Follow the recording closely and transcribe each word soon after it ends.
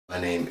My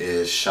name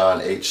is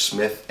Shawn H.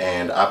 Smith,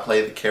 and I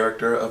play the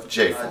character of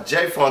J-Funk.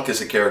 J-Funk is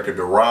a character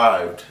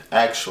derived,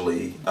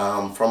 actually,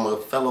 from a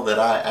fellow that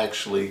I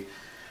actually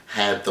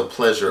had the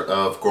pleasure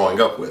of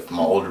growing up with,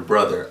 my older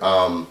brother.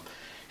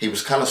 He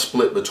was kind of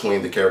split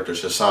between the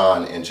characters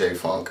Hassan and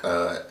J-Funk,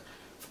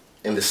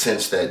 in the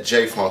sense that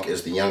J-Funk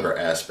is the younger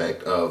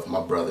aspect of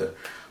my brother,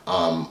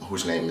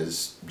 whose name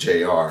is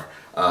JR,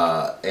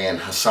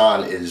 and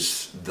Hassan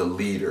is the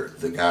leader,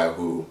 the guy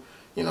who,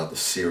 you know, the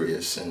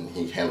serious, and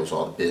he handles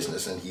all the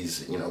business, and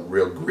he's, you know,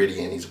 real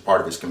gritty, and he's a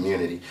part of his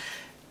community.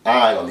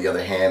 I, on the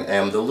other hand,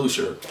 am the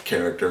looser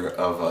character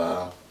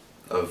of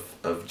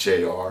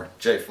JR,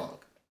 J-Funk.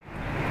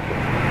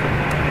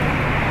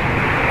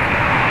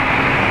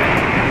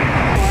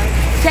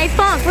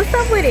 J-Funk, what's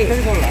up with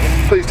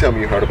it? Please tell me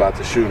you heard about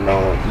the shooting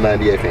on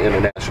 98th and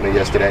International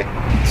yesterday.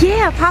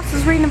 Yeah, Pops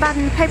was reading about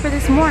it in the paper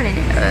this morning.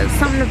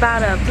 Something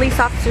about a police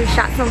officer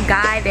shot some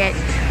guy that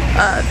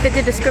fit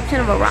the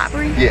description of a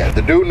robbery. Yeah,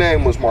 the dude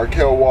name was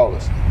Markel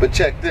Wallace. But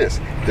check this,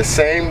 the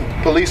same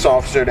police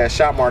officer that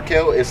shot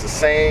Markel is the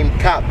same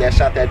cop that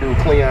shot that dude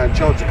Cleon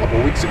Jones a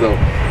couple weeks ago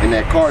in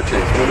that car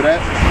chase. Remember that?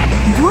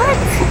 What?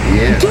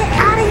 Yeah. Get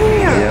out of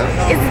here.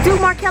 Yeah. Is the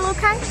dude Markel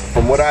okay?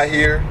 From what I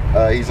hear,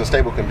 he's in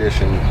stable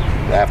condition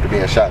after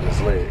being shot in his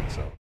leg.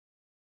 So.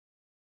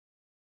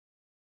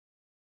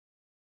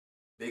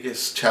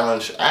 Biggest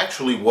challenge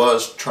actually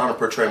was trying to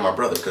portray my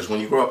brother, because when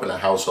you grow up in a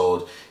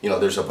household, you know,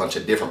 there's a bunch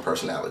of different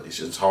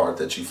personalities. It's hard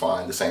that you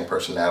find the same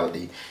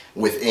personality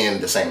within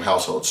the same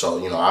household. So,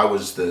 you know, I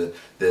was the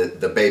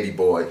baby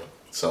boy,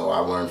 so I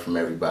learned from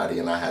everybody,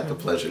 and I had the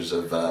pleasures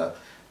of,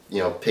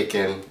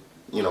 picking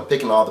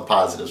all the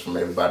positives from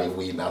everybody and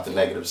weeding out the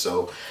negatives.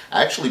 So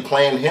actually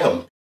playing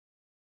him.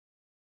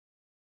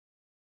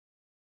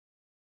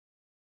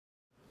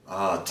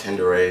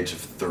 Tender age of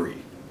 3.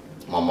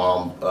 My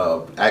mom,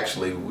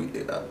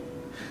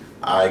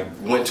 I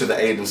went to the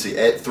agency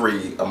at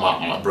 3.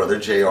 My brother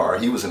JR,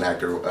 he was an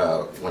actor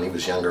when he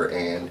was younger,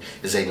 and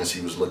his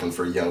agency was looking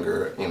for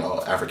younger, you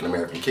know, African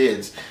American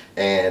kids.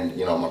 And,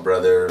 you know, my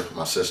brother,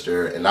 my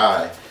sister, and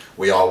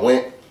we all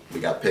went. We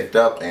got picked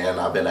up, and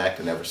I've been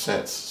acting ever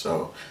since.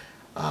 So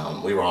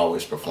we were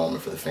always performing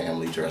for the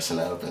family, dressing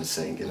up and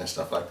singing and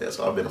stuff like that.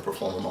 So I've been a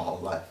performer my whole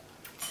life.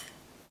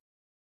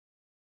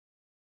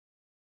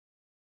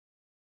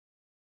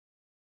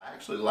 I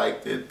actually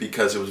liked it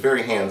because it was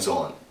very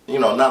hands-on. You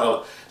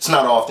know, it's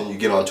not often you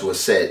get onto a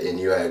set and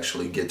you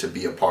actually get to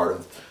be a part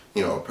of,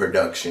 you know, a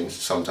production.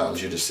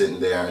 Sometimes you're just sitting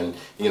there and,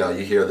 you know,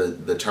 you hear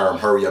the term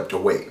hurry up to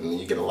wait, and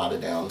you get a lot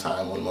of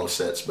downtime on most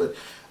sets. But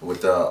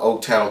with the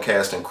Oaktowne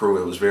cast and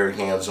crew, it was very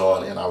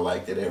hands-on, and I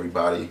liked that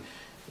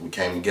we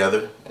came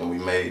together and we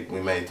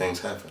made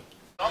things happen.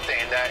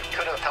 Something that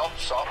could have helped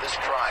solve this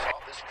crime.